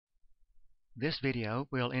This video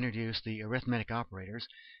will introduce the arithmetic operators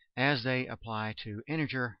as they apply to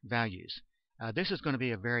integer values. This is going to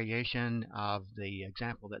be a variation of the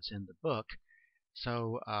example that's in the book.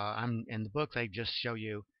 So in the book they just show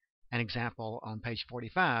you an example on page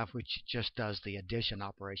 45 which just does the addition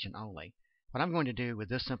operation only. What I'm going to do with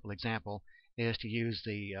this simple example is to use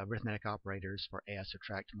the arithmetic operators for add,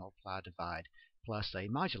 subtract, multiply, divide, plus a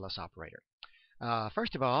modulus operator.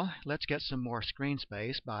 First of all, let's get some more screen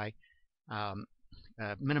space by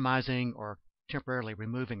minimizing or temporarily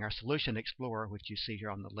removing our Solution Explorer, which you see here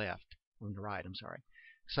on the right.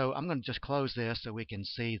 So I'm going to just close this so we can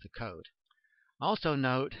see the code. Also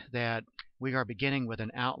note that we are beginning with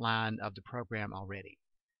an outline of the program already.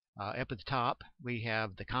 Up at the top we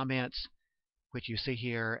have the comments, which you see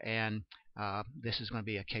here, and this is going to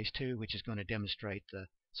be a case 2, which is going to demonstrate the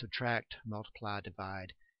subtract, multiply,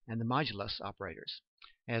 divide, and the modulus operators,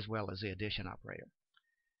 as well as the addition operator.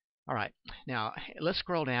 All right, now let's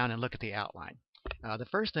scroll down and look at the outline. The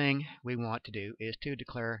first thing we want to do is to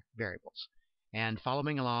declare variables. And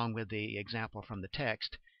following along with the example from the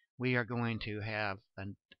text, we are going to have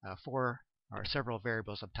several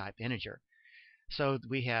variables of type integer. So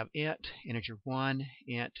we have int, integer 1,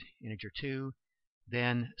 int, integer 2,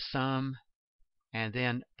 then sum, and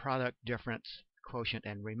then product, difference, quotient,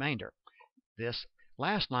 and remainder. This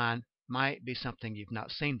last line might be something you've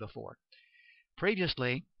not seen before.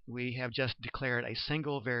 Previously, we have just declared a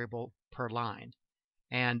single variable per line,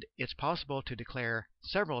 and it's possible to declare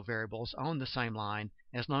several variables on the same line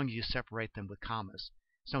as long as you separate them with commas.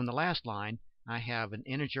 So in the last line, I have an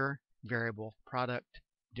integer variable, product,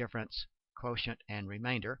 difference, quotient, and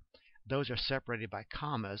remainder. Those are separated by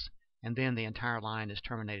commas, and then the entire line is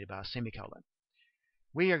terminated by a semicolon.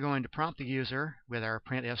 We are going to prompt the user with our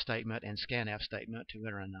printf statement and scanf statement to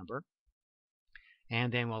enter a number,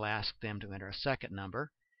 and then we'll ask them to enter a second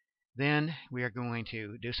number. Then we are going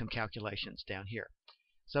to do some calculations down here.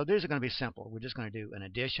 So these are going to be simple. We're just going to do an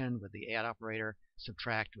addition with the add operator,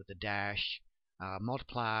 subtract with the dash,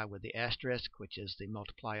 multiply with the asterisk, which is the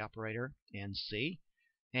multiply operator in C,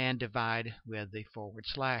 and divide with the /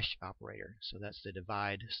 operator. So that's the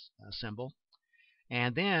divide symbol.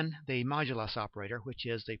 And then the modulus operator, which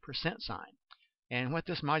is the percent sign. And what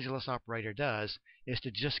this modulus operator does is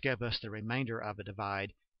to just give us the remainder of a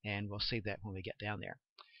divide, and we'll see that when we get down there.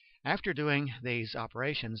 After doing these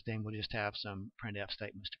operations, then we'll just have some printf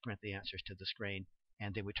statements to print the answers to the screen,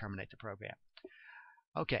 and then we terminate the program.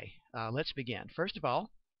 Okay, let's begin. First of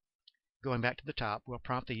all, going back to the top, we'll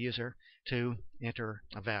prompt the user to enter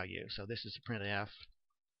a value. So this is printf,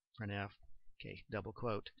 okay, double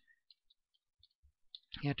quote,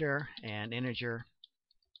 enter an integer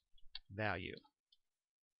value.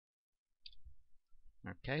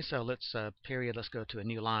 Okay, so let's let's go to a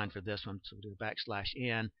new line for this one. So we'll do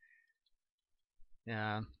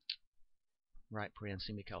 \n, right paren,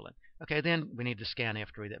 semicolon. Okay, then we need to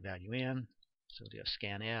scanf to read that value in. So we'll do a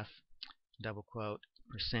scanf, double quote,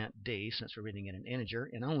 %d, since we're reading in an integer,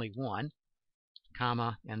 and only one,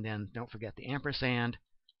 comma, and then don't forget the ampersand,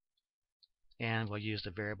 and we'll use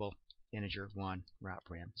the variable integer 1, right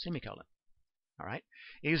paren, semicolon. All right,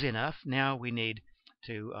 easy enough. Now we need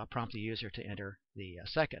to prompt the user to enter the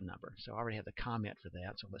second number. So I already have the comment for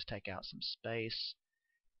that, so let's take out some space,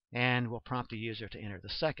 and we'll prompt the user to enter the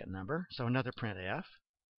second number. So another printf,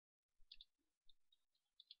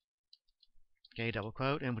 okay, double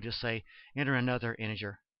quote, and we'll just say enter another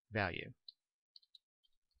integer value.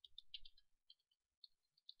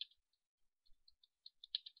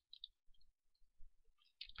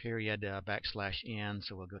 Period, \n,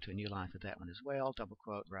 so we'll go to a new line for that one as well, double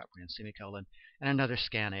quote, right paren, semicolon, and another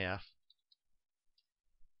scanf,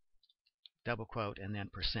 double quote, and then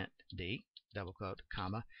 %d, double quote,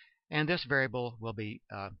 comma, and this variable will be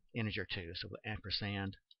integer 2, so we'll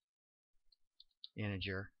ampersand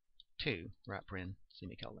integer 2, right paren,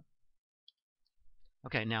 semicolon.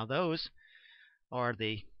 Okay, now those are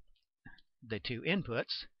the two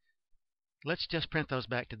inputs. Let's just print those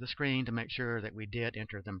back to the screen to make sure that we did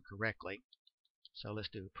enter them correctly. So let's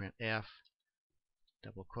do printf,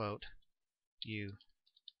 double quote, you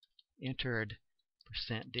entered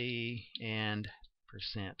 %d and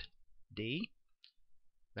 %d,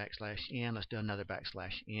 \n, let's do another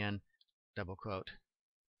 \n, double quote,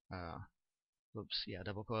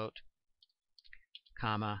 double quote,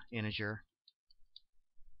 comma, integer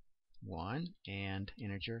 1 and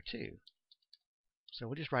integer 2. So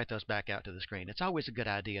we'll just write those back out to the screen. It's always a good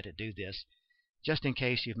idea to do this just in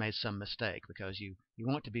case you've made some mistake, because you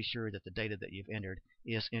want to be sure that the data that you've entered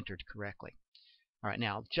is entered correctly. All right,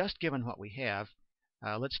 now just given what we have,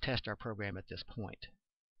 let's test our program at this point.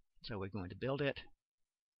 So we're going to build it.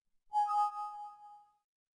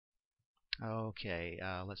 Okay,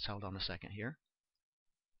 let's hold on a second here.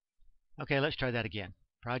 Okay, let's try that again.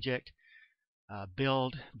 Project,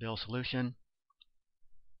 build solution,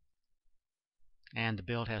 and the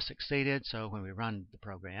build has succeeded. So when we run the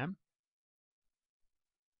program,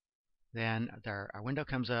 then our window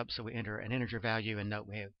comes up, so we enter an integer value, and note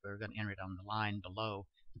we're going to enter it on the line below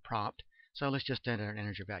the prompt. So let's just enter an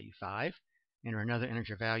integer value 5, enter another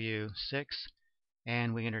integer value 6,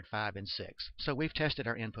 and we entered 5 and 6. So we've tested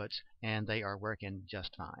our inputs, and they are working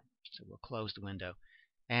just fine. So we'll close the window,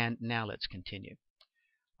 and now let's continue.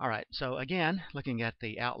 All right, so again, looking at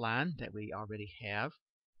the outline that we already have,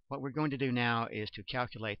 what we're going to do now is to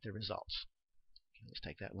calculate the results. Okay, let's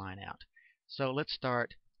take that line out. So let's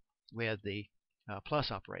start with the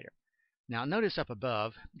plus operator. Now notice up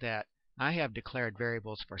above that I have declared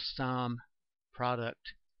variables for sum,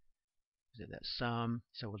 product, do that sum,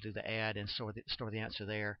 so we'll do the add and store the answer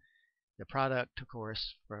there. The product, of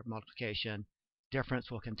course, for multiplication. Difference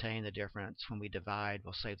will contain the difference. When we divide,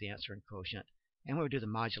 we'll save the answer in quotient. And when we do the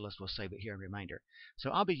modulus, we'll save it here in remainder. So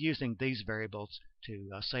I'll be using these variables to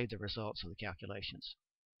save the results of the calculations.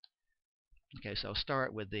 Okay, so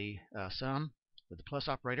start with the sum with the plus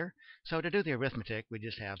operator. So to do the arithmetic, we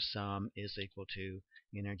just have sum is equal to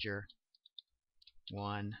integer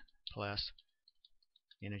 1 plus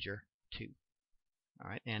integer 2. All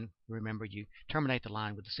right, and remember you terminate the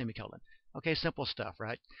line with the semicolon. Okay, simple stuff,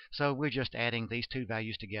 right? So we're just adding these two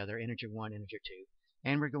values together, integer 1, integer 2,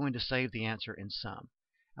 and we're going to save the answer in sum.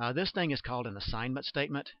 This thing is called an assignment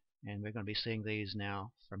statement, and we're going to be seeing these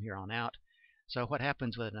now from here on out. So what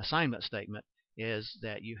happens with an assignment statement is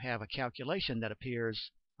that you have a calculation that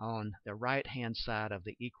appears on the right-hand side of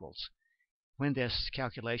the equals. When this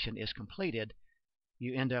calculation is completed,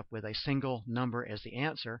 you end up with a single number as the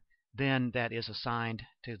answer. Then that is assigned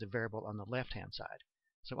to the variable on the left-hand side.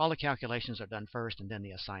 So all the calculations are done first, and then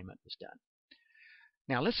the assignment is done.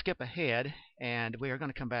 Now let's skip ahead, and we are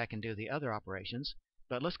going to come back and do the other operations.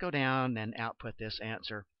 But let's go down and output this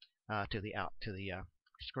answer to the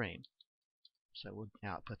screen. So we'll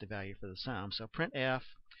output the value for the sum. So printf.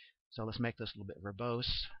 So let's make this a little bit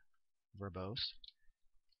verbose,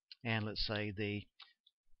 and let's say the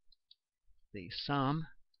sum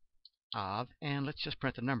of, and let's just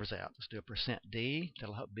print the numbers out. Let's do a %d.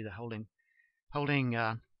 That'll be the holding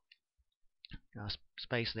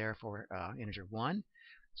space there for integer 1.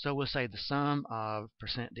 So we'll say the sum of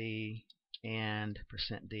 %d and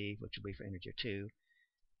 %d, which will be for integer 2,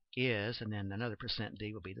 is, and then another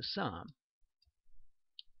 %d will be the sum.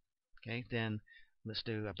 Okay, then let's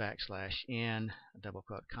do a \n, a double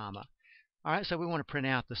quote, comma. All right, so we want to print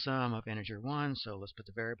out the sum of integer 1, so let's put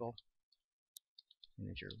the variable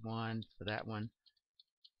integer 1 for that one,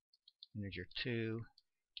 integer 2,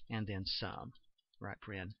 and then sum, right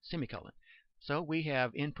paren, semicolon. So we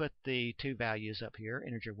have input the two values up here,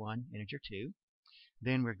 integer 1, integer 2.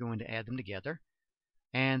 Then we're going to add them together,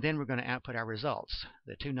 and then we're going to output our results,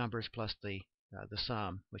 the two numbers plus the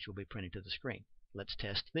sum, which will be printed to the screen. Let's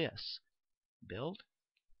test this. Build.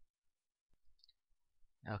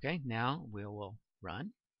 Okay, now we will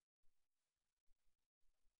run.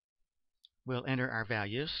 We'll enter our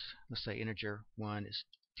values. Let's say integer 1 is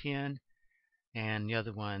 10, and the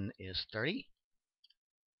other one is 30.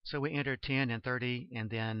 So we enter 10 and 30, and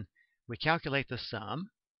then we calculate the sum.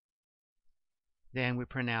 Then we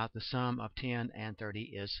print out the sum of 10 and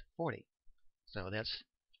 30 is 40. So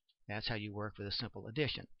that's how you work with a simple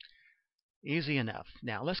addition. Easy enough.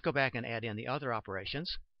 Now let's go back and add in the other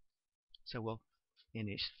operations. So we'll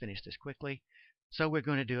finish this quickly. So we're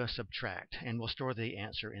going to do a subtract, and we'll store the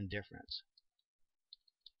answer in difference.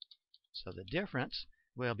 So the difference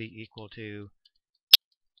will be equal to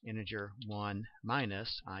integer 1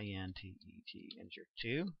 minus int integer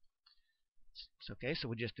 2. It's okay, so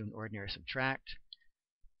we'll just do an ordinary subtract.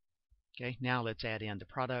 Okay, now let's add in the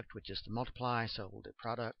product, which is the multiply. So we'll do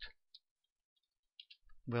product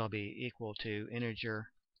will be equal to integer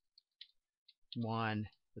 1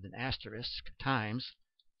 with an asterisk times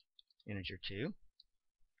integer 2.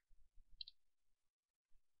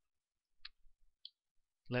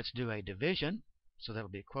 Let's do a division. So that'll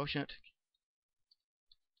be a quotient.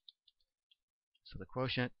 So the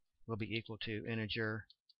quotient will be equal to integer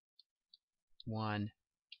 1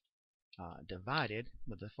 divided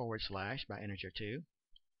with the forward slash by integer 2.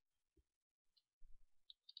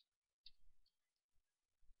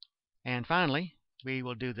 And finally, we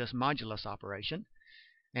will do this modulus operation,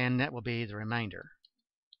 and that will be the remainder.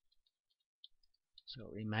 So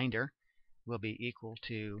remainder will be equal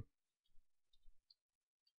to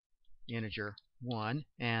integer 1,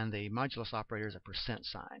 and the modulus operator is a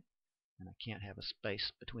 %sign. And I can't have a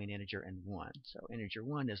space between integer and 1. So integer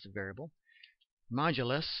 1 is the variable.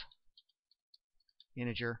 modulus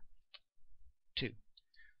integer 2.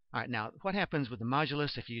 All right, now what happens with the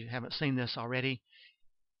modulus, if you haven't seen this already,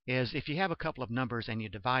 is if you have a couple of numbers and you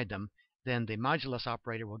divide them, then the modulus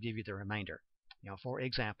operator will give you the remainder. For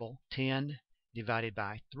example, 10 divided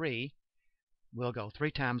by 3 will go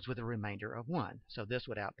 3 times with a remainder of 1. So this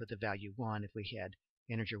would output the value 1 if we had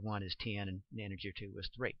integer 1 is 10 and integer 2 was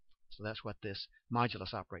 3. So that's what this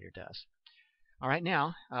modulus operator does. All right,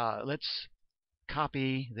 now let's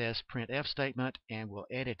copy this printf statement and we'll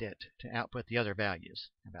edit it to output the other values.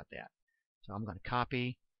 How about that? So I'm going to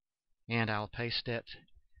copy and I'll paste it,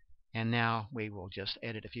 and now we will just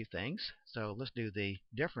edit a few things. So let's do the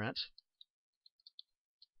difference,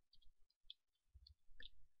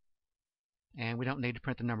 and we don't need to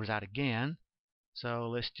print the numbers out again, so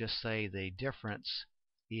let's just say the difference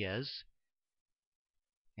is,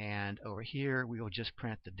 and over here we will just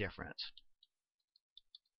print the difference.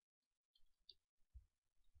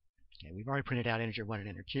 Okay, we've already printed out integer 1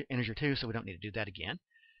 and integer 2, so we don't need to do that again.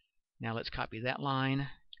 Now let's copy that line,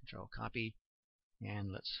 Control copy,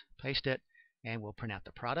 and let's paste it, and we'll print out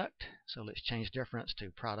the product. So let's change difference to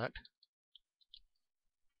product,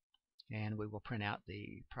 and we will print out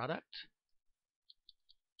the product.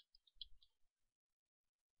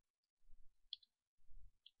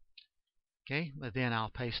 Okay, but then I'll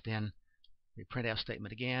paste in the printf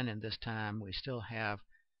statement again, and this time we still have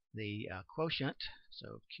the quotient.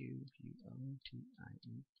 So Q-U-O-T-I-E-N-T.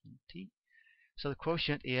 So the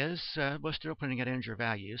quotient is, we're still printing out integer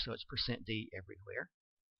values, so it's %d everywhere.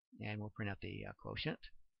 And we'll print out the quotient.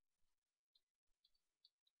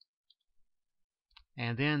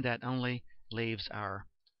 And then that only leaves our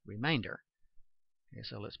remainder. Okay,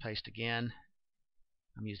 so let's paste again.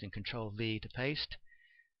 I'm using Control V to paste.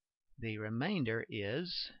 The remainder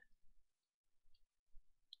is,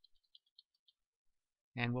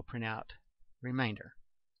 and we'll print out remainder.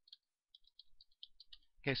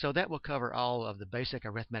 Okay, so that will cover all of the basic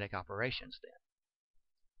arithmetic operations then.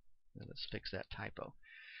 So let's fix that typo.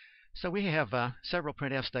 So we have several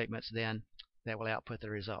printf statements then that will output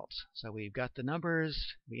the results. So we've got the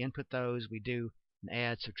numbers, we input those, we do an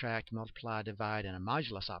add, subtract, multiply, divide, and a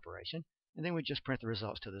modulus operation, and then we just print the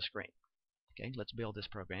results to the screen. Okay, let's build this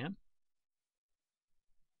program.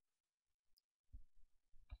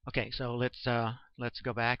 Okay, so let's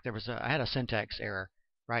go back. I had a syntax error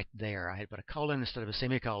right there. I had put a colon instead of a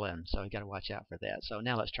semicolon, so you got to watch out for that. So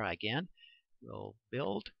now let's try again. We'll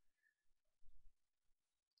build,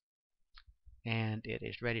 and it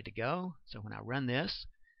is ready to go. So when I run this,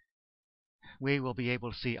 we will be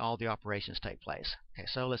able to see all the operations take place. Okay,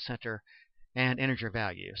 so let's enter an integer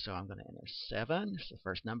value. So I'm going to enter 7, it's the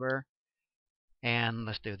first number, and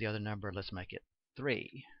let's do the other number. Let's make it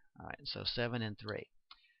 3. All right, so 7 and 3.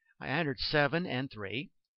 I entered 7 and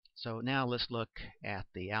 3. So now let's look at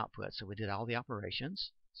the output. So we did all the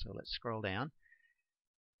operations. So let's scroll down.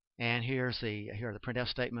 And here are the printf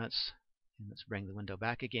statements. And let's bring the window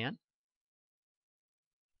back again.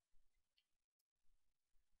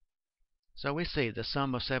 So we see the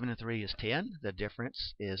sum of 7 and 3 is 10. The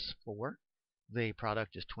difference is 4. The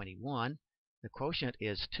product is 21. The quotient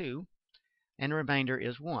is 2. And the remainder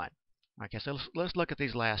is 1. Okay, so let's look at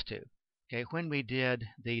these last two. Okay, when we did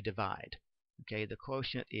the divide, okay, the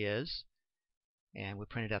quotient is, and we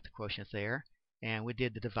printed out the quotient there, and we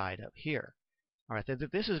did the divide up here. All right,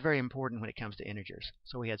 this is very important when it comes to integers.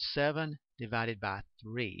 So we had 7 divided by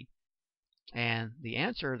 3, and the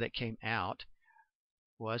answer that came out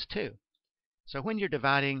was 2. So when you're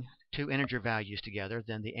dividing two integer values together,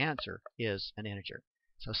 then the answer is an integer.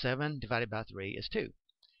 So 7 divided by 3 is 2.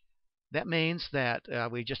 That means that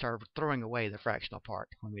we just are throwing away the fractional part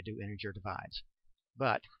when we do integer divides.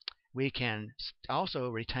 But we can also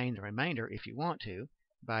retain the remainder if you want to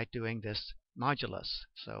by doing this modulus.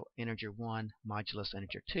 So integer 1 modulus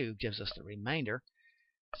integer 2 gives us the remainder.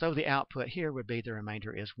 So the output here would be the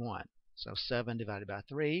remainder is 1. So 7 divided by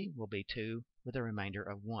 3 will be 2 with a remainder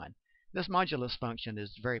of 1. This modulus function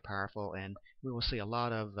is very powerful, and we will see a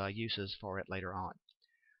lot of uses for it later on.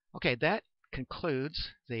 Okay, that concludes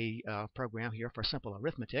the program here for simple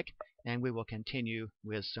arithmetic, and we will continue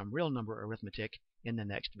with some real number arithmetic in the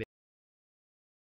next video.